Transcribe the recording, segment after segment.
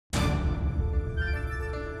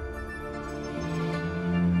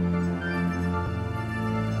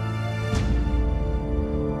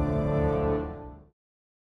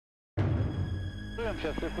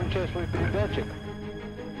Зачем? Сейчас ты включай свой передатчик.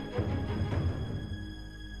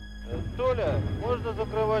 Толя, можно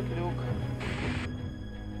закрывать люк.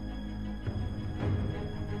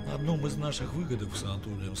 На одном из наших выходов с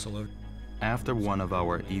Анатолием Соловьевым. After one of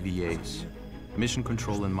our EVAs, Mission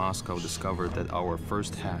Control in Moscow discovered that our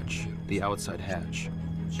first hatch, the outside hatch,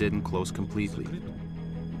 didn't close completely.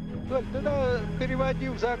 Толь, тогда переводи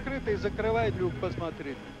в закрытый, закрывай люк,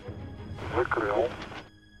 посмотри. Закрыл.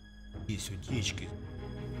 Есть утечки.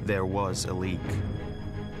 There was a leak.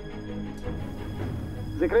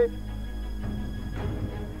 Закрыть.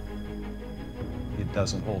 It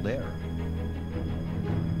doesn't hold air.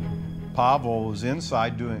 Pavel was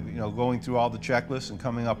inside doing, going through all the checklists and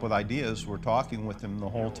coming up with ideas. We're talking with him the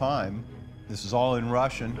whole time. This is all in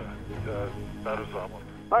Russian.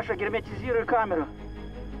 Паша, герметизируй камеру.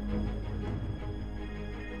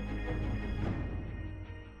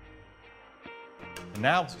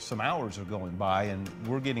 Now some hours are going by and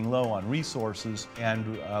we're getting low on resources, and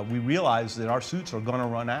we realize that our suits are going to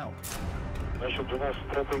run out. Значит, у нас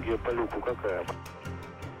стратегия по люку какая?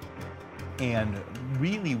 And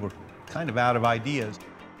really we're kind of out of ideas.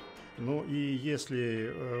 Ну и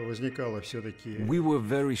если возникало все-таки... We were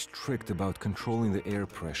very strict about controlling the air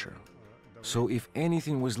pressure. So if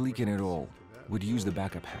anything was leaking at all, we'd use the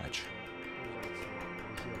backup hatch.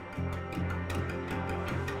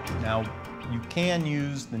 Now, you can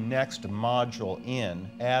use the next module in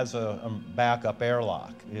as a backup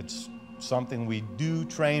airlock. It's something we do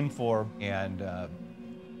train for, and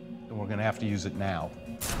we're going to have to use it now.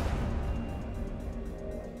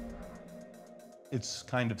 It's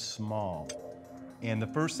kind of small. And the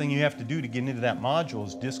first thing you have to do to get into that module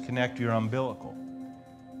is disconnect your umbilical.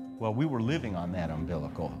 Well, we were living on that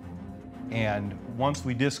umbilical. And once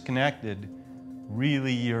we disconnected,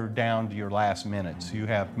 really you're down to your last minutes. You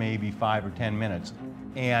have maybe 5 or 10 minutes.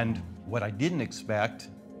 And what I didn't expect,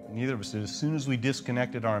 neither of us did, as soon as we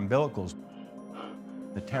disconnected our umbilicals,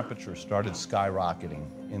 the temperature started skyrocketing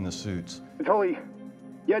in the suits. Анатолий,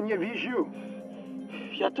 я не вижу.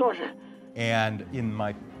 Я тоже. And in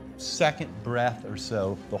my second breath or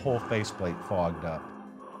so, the whole faceplate fogged up.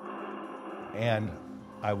 And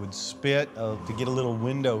I would spit to get a little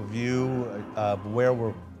window view of where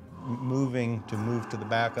we're moving to move to the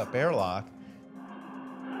backup airlock.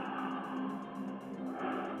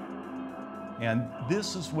 And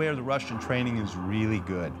this is where the Russian training is really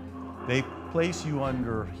good. They place you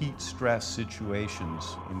under heat stress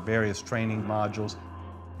situations in various training modules,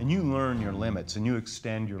 and you learn your limits, and you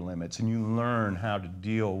extend your limits, and you learn how to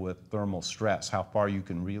deal with thermal stress, how far you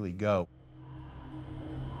can really go.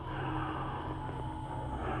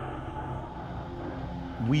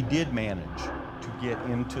 We did manage to get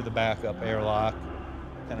into the backup airlock,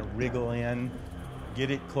 kind of wriggle in, get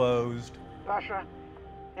it closed. Паша,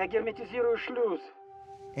 я герметизирую шлюз.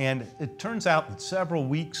 And it turns out that several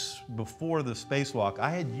weeks before the spacewalk,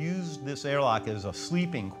 I had used this airlock as a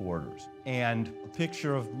sleeping quarters. And a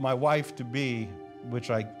picture of my wife-to-be, which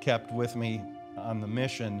I kept with me on the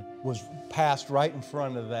mission, was passed right in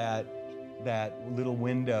front of that little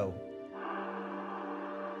window.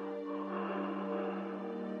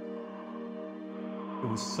 It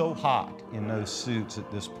was so hot in those suits at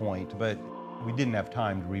this point, but we didn't have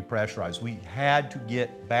time to repressurize. We had to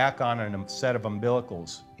get back on a set of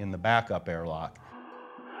umbilicals in the backup airlock.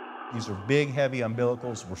 These are big, heavy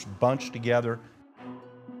umbilicals. We're bunched together.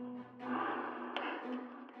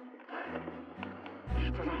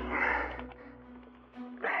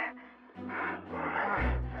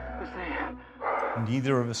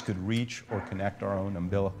 Neither of us could reach or connect our own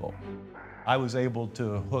umbilical. I was able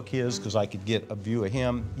to hook his because I could get a view of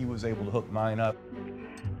him. He was able to hook mine up.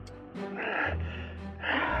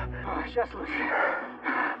 Сейчас лучше.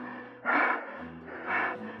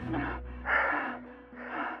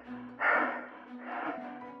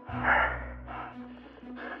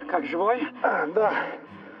 Как, живой? Да.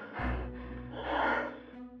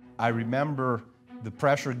 I remember the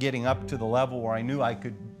pressure getting up to the level where I knew I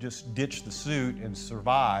could just ditch the suit and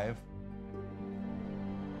survive.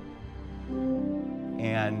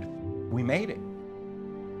 And we made it.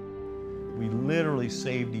 We literally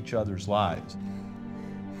saved each other's lives.